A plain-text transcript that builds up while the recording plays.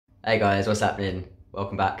Hey guys, what's happening?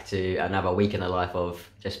 Welcome back to another week in the life of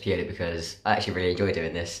Just Purely because I actually really enjoy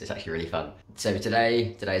doing this. It's actually really fun. So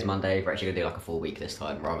today's Monday. We're actually gonna do like a full week this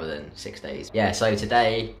time rather than 6 days. Yeah, so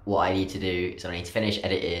today what I need to do is I need to finish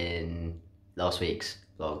editing last week's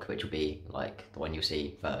vlog, which will be like the one you'll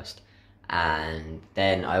see first. And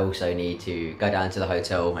then I also need to go down to the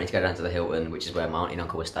hotel. I need to go down to the Hilton, which is where my auntie and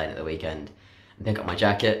uncle were staying at the weekend, and pick up my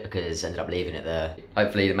jacket because I ended up leaving it there.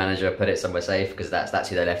 Hopefully the manager put it somewhere safe because that's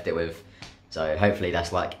who they left it with. So hopefully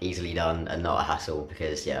that's like easily done and not a hassle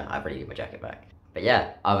because yeah, I really need my jacket back. But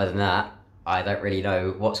yeah, other than that, I don't really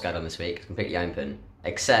know what's going on this week. It's completely open.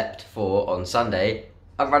 Except for on Sunday,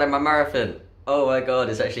 I'm running my marathon. Oh my God,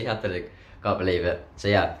 it's actually happening. Can't believe it. So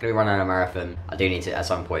yeah, gonna be running a marathon. I do need to at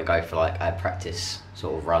some point go for like a practice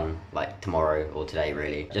sort of run like tomorrow or today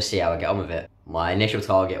really. Just see how I get on with it. My initial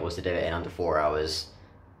target was to do it in under 4 hours.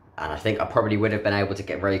 And I think I probably would have been able to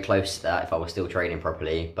get very close to that if I was still training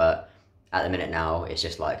properly. But at the minute now, it's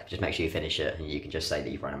just like, just make sure you finish it and you can just say that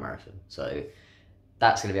you've run a marathon. So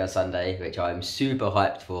that's gonna be on Sunday, which I'm super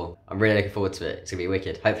hyped for. I'm really looking forward to it. It's gonna be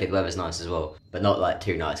wicked. Hopefully the weather's nice as well, but not like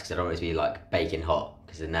too nice because I don't want it to be like baking hot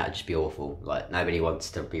because then that'd just be awful. Like nobody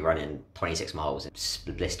wants to be running 26 miles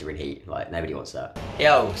in blistering heat. Like nobody wants that.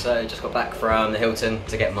 Yo, so just got back from the Hilton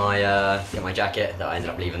to get my jacket that I ended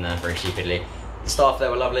up leaving there very stupidly. The staff there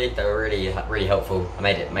were lovely. They were really helpful. I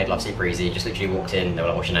made life super easy. Just literally walked in. They were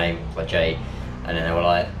like, "What's your name?" I was like, "Jay," and then they were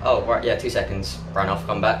like, "Oh right, yeah, 2 seconds." Ran off,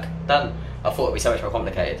 come back, done. I thought it'd be so much more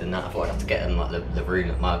complicated than that. I thought I'd have to get in like the room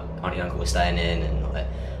that my auntie and uncle were staying in and like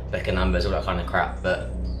booking numbers, all that kind of crap. But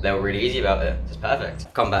they were really easy about it. It's perfect.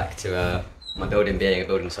 I've come back to my building being a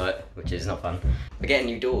building site, which is not fun. We're getting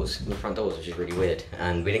new doors, new front doors, which is really weird,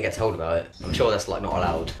 and we didn't get told about it. I'm sure that's like not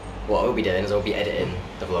allowed. What I will be doing is I'll be editing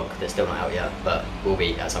the vlog that's still not out yet, but will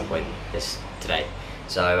be at some point today.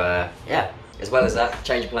 So yeah. As well as that,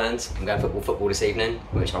 change of plans. I'm going football this evening,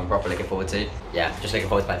 which I'm proper looking forward to. Yeah, just looking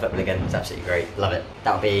forward to playing football again. It's absolutely great. Love it.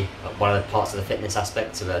 That'll be one of the parts of the fitness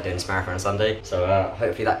aspects of doing this marathon on Sunday. So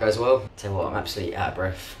hopefully that goes well. Tell you what, I'm absolutely out of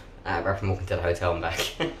breath. Out of breath from walking to the hotel and back.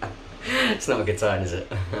 It's not a good sign, is it?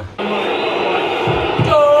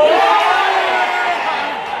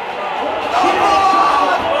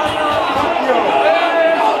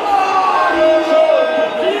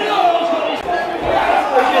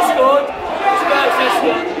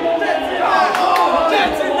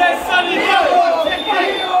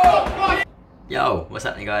 Yo, what's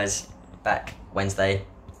happening guys? Back Wednesday,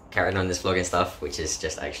 carrying on this vlogging stuff, which is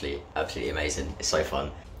just actually absolutely amazing. It's so fun.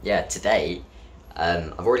 Yeah, today,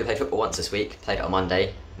 I've already played football once this week. Played it on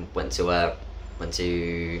Monday. Went to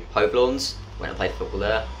Hove Lawns. Went and played football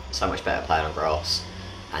there. So much better playing on grass.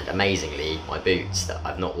 And amazingly, my boots that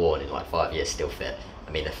I've not worn in like 5 years still fit.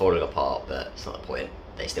 I mean, they're falling apart, but it's not the point.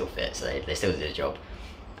 They still fit, so they still did the job.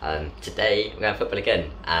 Today, we're going football again,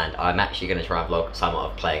 and I'm actually going to try and vlog some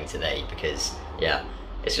of playing today because, yeah,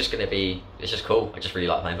 it's just cool. I just really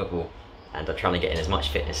like playing football, and I'm trying to get in as much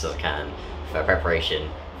fitness as I can for preparation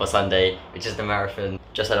for Sunday, which is the marathon.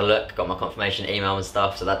 Just had a look, got my confirmation email and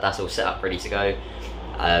stuff, so that's all set up, ready to go.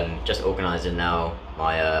 Just organising now.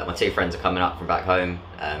 My two friends are coming up from back home,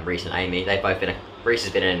 Reese and Amy. They've both been, Reese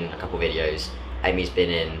has been in a couple of videos, Amy's been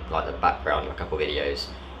in like the background of a couple of videos,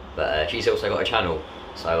 but she's also got a channel.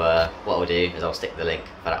 So what I'll do is I'll stick the link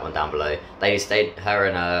for that one down below.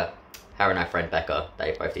 Her and her friend Becca,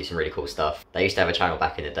 they both do some really cool stuff. They used to have a channel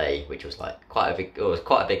back in the day, which was like quite a big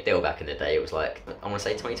deal back in the day. It was like, I want to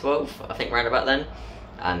say 2012, I think, around about then.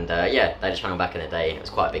 And yeah, they had a channel back in the day, and it was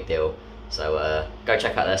quite a big deal. So go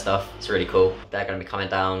check out their stuff. It's really cool. They're going to be coming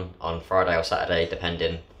down on Friday or Saturday,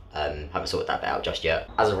 depending. Haven't sorted that bit out just yet.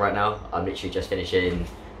 As of right now, I'm literally just finishing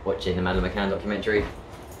watching the Madeleine McCann documentary.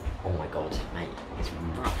 Oh my God, mate, it's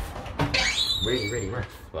rough. Really rough.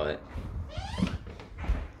 Like,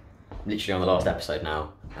 literally on the last episode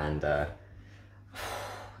now, and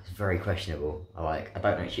it's very questionable. I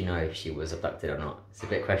don't actually know if she was abducted or not. It's a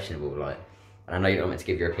bit questionable, like, and I know you don't want to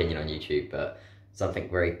give your opinion on YouTube, but something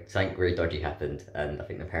very dodgy happened, and I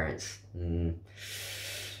think the parents don't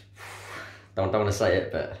want to say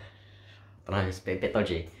it, but I don't know, it's a bit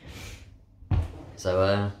dodgy.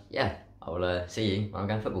 So yeah, I will see you when I'm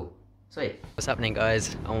going football. Sweet. What's happening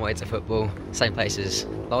guys? I'm on my way to football. Same place as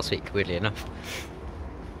last week, weirdly enough.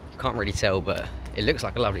 You can't really tell, but it looks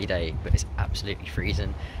like a lovely day, but it's absolutely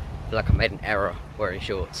freezing. I feel like I made an error wearing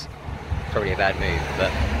shorts. Probably a bad move,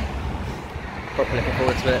 but proper looking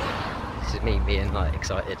forward to it. This is me being like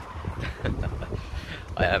excited.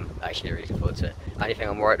 I am actually really looking forward to it. The only thing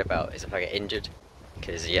I'm worried about is if I get injured,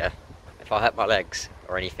 because yeah, if I hurt my legs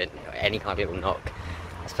or anything, or any kind of little knock,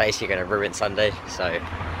 it's basically going to ruin Sunday. So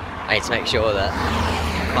I need to make sure that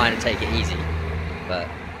kind of take it easy, but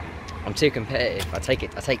I'm too competitive. I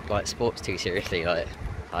take like sports too seriously. Like,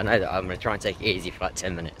 I know that I'm gonna try and take it easy for like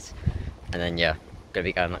 10 minutes, and then yeah, gonna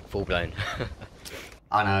be going like full blown.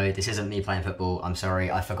 I know this isn't me playing football. I'm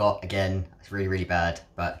sorry, I forgot again. It's really, really bad.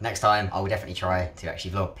 But next time, I will definitely try to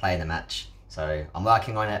actually vlog playing the match. So I'm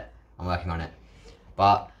working on it.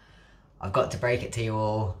 But I've got to break it to you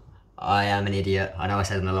all. I am an idiot. I know I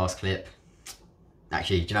said in the last clip.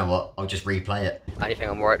 Actually, do you know what? I'll just replay it. The only thing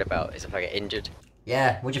I'm worried about is if I get injured.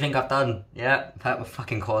 Yeah, what do you think I've done? Yeah, I've hurt my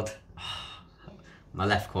fucking quad. My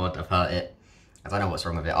left quad, I've hurt it. I don't know what's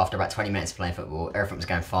wrong with it. After about 20 minutes of playing football, everything was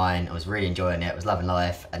going fine. I was really enjoying it. I was loving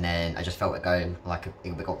life. And then I just felt it go, like,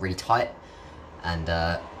 it got really tight. And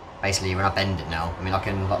basically, when I bend it now, I mean, I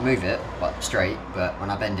can like move it like straight, but when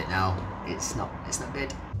I bend it now, it's not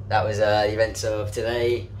good. That was the events of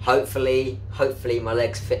today. Hopefully my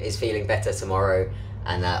legs is feeling better tomorrow,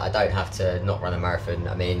 and I don't have to not run a marathon.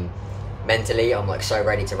 I mean, mentally, I'm like so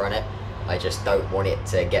ready to run it. I just don't want it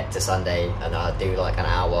to get to Sunday and I do like an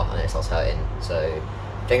hour and it starts hurting. So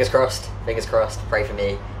fingers crossed, pray for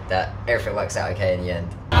me that everything works out okay in the end.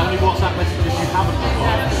 How many WhatsApp messages you haven't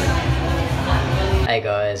got? Hey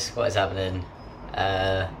guys, what is happening?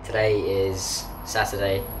 Today is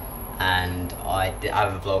Saturday and I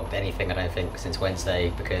haven't vlogged anything I don't think since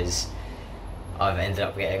Wednesday because I've ended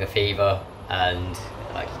up getting a fever and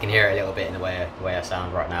like you can hear it a little bit in the way I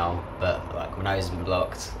sound right now, but like my nose has been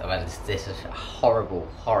blocked. I've had this horrible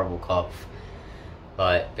cough,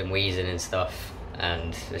 like been wheezing and stuff,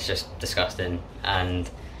 and it's just disgusting. And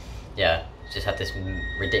yeah, just had this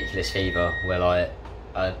ridiculous fever where like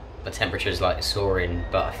my temperature's like soaring,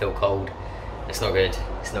 but I feel cold. It's not good.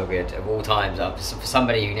 Of all times, for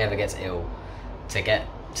somebody who never gets ill, to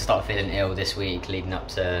start feeling ill this week leading up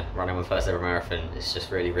to running my first ever marathon, it's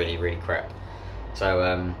just really crap.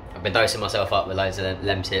 So I've been dosing myself up with loads of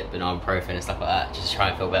Lemsip and ibuprofen and stuff like that, just to try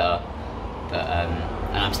and feel better. But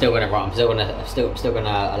and I'm still gonna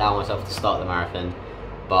allow myself to start the marathon.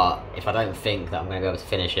 But if I don't think that I'm gonna be able to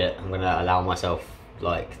finish it, I'm gonna allow myself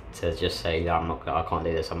like to just say that I can't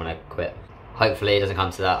do this. I'm gonna quit. Hopefully it doesn't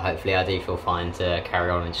come to that. Hopefully I do feel fine to carry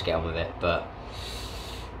on and just get on with it. But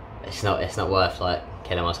it's not worth like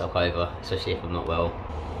killing myself over, especially if I'm not well.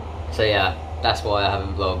 So yeah, that's why I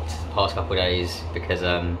haven't vlogged the past couple of days, because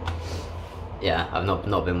yeah, I've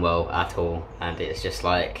not been well at all, and it's just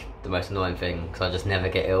like the most annoying thing because I just never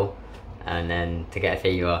get ill, and then to get a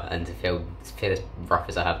fever and to feel as rough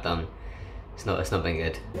as I have done, it's not been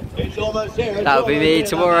good. It's almost here. That'll be me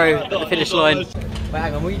tomorrow at the finish line. Wait,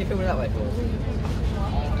 hang on, what are you filming that way for?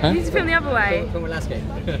 Huh? You need to film the other way. Film a landscape.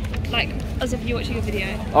 Like, as if you're watching a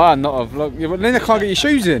video. Oh, not a vlog. Yeah, but then I can't get your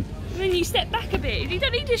shoes in. Then you step back a bit. You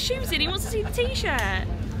don't need his shoes in. He wants to see the t-shirt.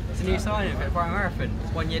 It's a new sign for the Brighton Marathon.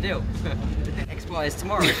 It's a 1 year deal. It expires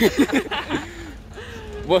tomorrow.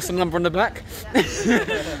 What's the number on the back?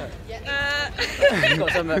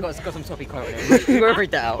 got some toppy quote on it. We'll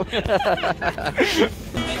read that out.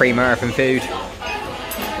 Pre-marathon food.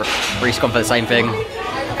 Reese gone for the same thing.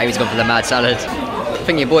 Amy's gone for the mad salad. I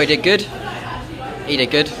think your boy did good. He did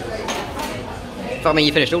good. I mean,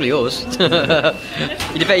 you finished all of yours.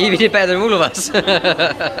 you did better than all of us.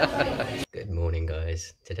 Good morning,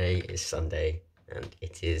 guys. Today is Sunday, and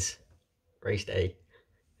it is race day.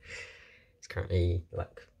 It's currently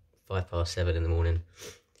like 7:05 in the morning.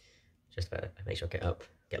 Just about to make sure I get up,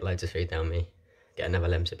 get loads of food down me, get another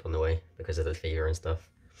Lemsip on the way because of the fever and stuff.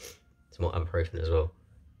 Some more ibuprofen as well.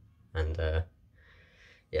 And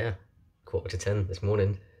yeah, 9:45 this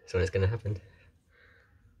morning is when it's going to happen.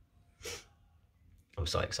 I'm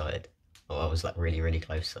so excited. Oh, I was like really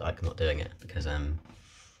close to like not doing it because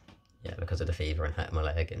yeah, because of the fever and hurting my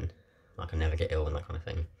leg and I can never get ill and that kind of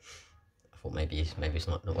thing. I thought maybe it's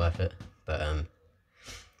not worth it, but I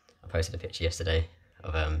posted a picture yesterday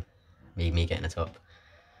of me getting a top,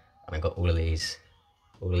 and I got all of these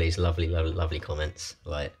lovely comments,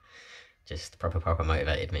 like just proper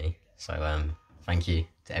motivated me. So thank you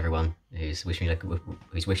to everyone who's wished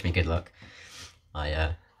me good luck.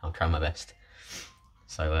 I'll try my best.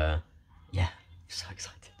 So yeah, so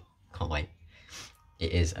excited, can't wait.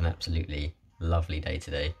 It is an absolutely lovely day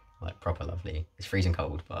today, like proper lovely. It's freezing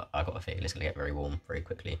cold, but I got a feeling it's gonna get very warm very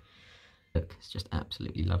quickly. Look, it's just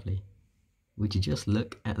absolutely lovely. Would you just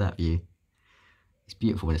look at that view? It's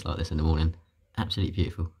beautiful when it's like this in the morning, absolutely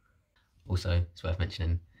beautiful. Also, it's worth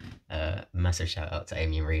mentioning, massive shout out to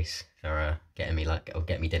Amy and Reese for getting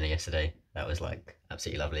me dinner yesterday. That was like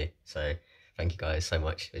absolutely lovely. So thank you guys so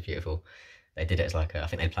much. It was beautiful. They did it as like I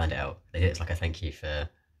think they planned it out. They did it as like a thank you for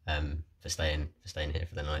staying here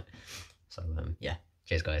for the night. So yeah,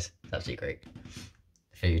 cheers guys. It's absolutely great.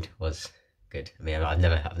 The food was good. I mean, I've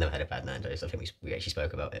never had a bad Nando's. I think we actually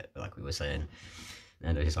spoke about it, like we were saying.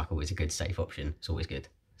 Nando's is like always a good safe option. It's always good.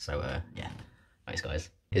 So yeah, thanks guys.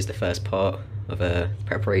 Here's the first part of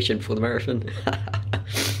preparation for the marathon.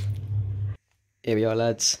 Here we are,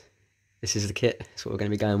 lads. This is the kit. That's what we're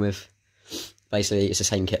going to be going with. Basically, it's the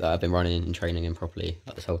same kit that I've been running and training in properly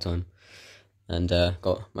like this whole time. And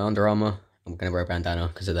got my Under Armour. I'm going to wear a bandana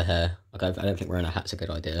because of the hair. I don't think wearing a hat's a good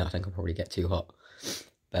idea. I think I'll probably get too hot.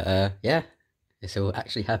 But yeah, it's all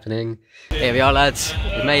actually happening. Here we are, lads.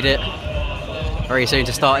 We've made it. Very soon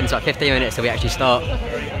to start. It's like 15 minutes till we actually start.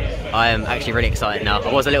 I am actually really excited now.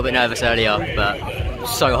 I was a little bit nervous earlier, but I'm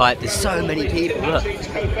so hyped. There's so many people. Look,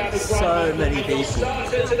 so many people.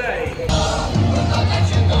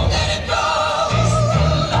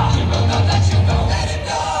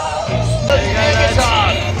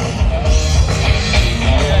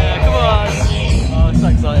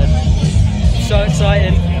 So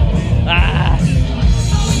excited.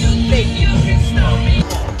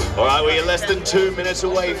 All right, we're less than 2 minutes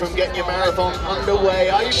away from getting your marathon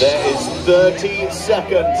underway. There is 30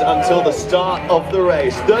 seconds until the start of the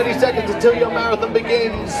race. 30 seconds until your marathon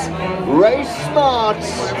begins. Race smart.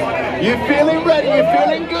 You're feeling ready, you're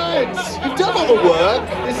feeling good. You've done all the work.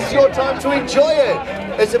 This is your time to enjoy it.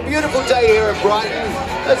 It's a beautiful day here in Brighton.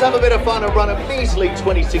 Let's have a bit of fun and run a measly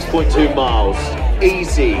 26.2 miles.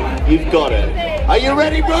 Easy, you've got it. Are you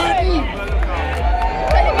ready, Brighton?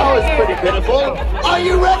 Oh, it's pretty pitiful. Are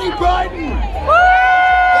you ready, Brighton?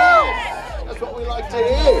 Yes, that's what we like to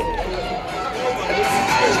hear.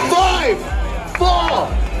 5, 4,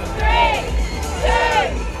 3, 2,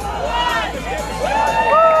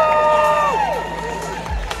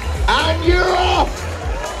 1. And you're off.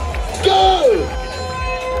 Go.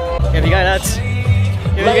 Here we go, lads. Here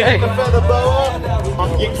we go. The feather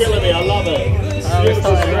boa. You're killing me. I love it. We're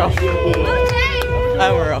starting off.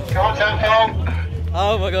 And we're off.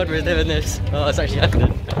 Oh my god, we're doing this. Oh, it's actually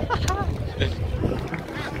happening.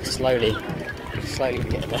 Slowly we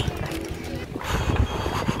get there.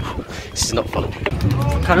 This is not fun.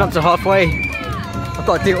 Coming up to halfway. I've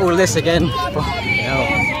got to do all this again.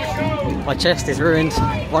 My chest is ruined.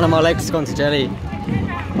 One of my legs has gone to jelly.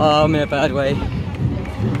 Oh, I'm in a bad way.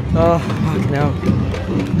 Oh, fucking hell.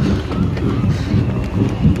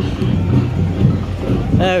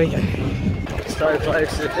 There we go. So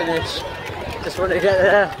close to the finish. Just want to get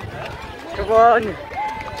there. Come on.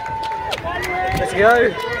 Let's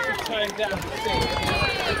go. Come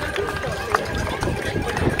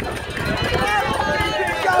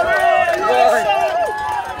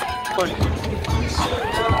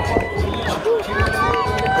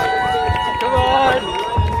on.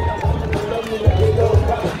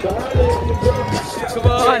 Come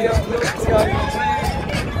on. Let's go.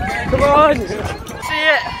 Come on. See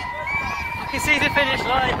it. I can see the finish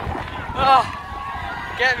line. Oh,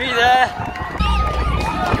 get me there.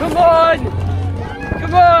 Come on.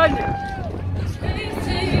 Come on.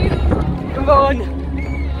 Come on.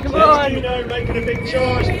 Come on. Dino making a big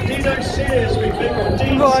charge. Dino Sears, we think.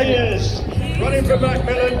 Dino Sears. Running for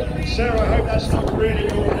Macmillan. Sarah, I hope that's not really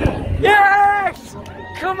your head. Yes!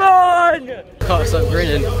 Come on! Can't stop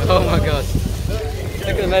grinning. Oh my god. Look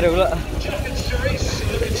at the medal, look.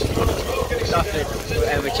 Nothing will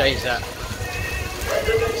ever change that.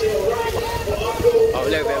 I'm a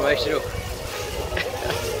little bit emotional.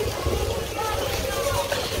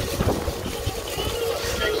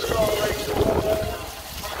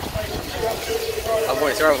 I've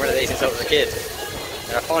wanted to run one of these since I was a kid,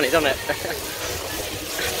 and I've finally done it.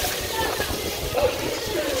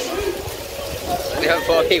 I haven't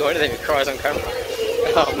thought he one of them who cries on camera.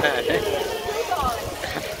 Oh man.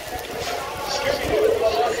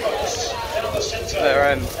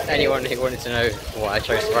 For anyone who wanted to know why I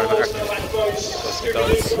chose to run a marathon, was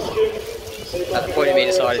because at the point of me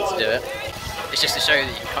deciding to do it, it's just to show that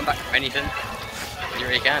you can come back from anything. You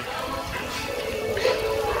really can.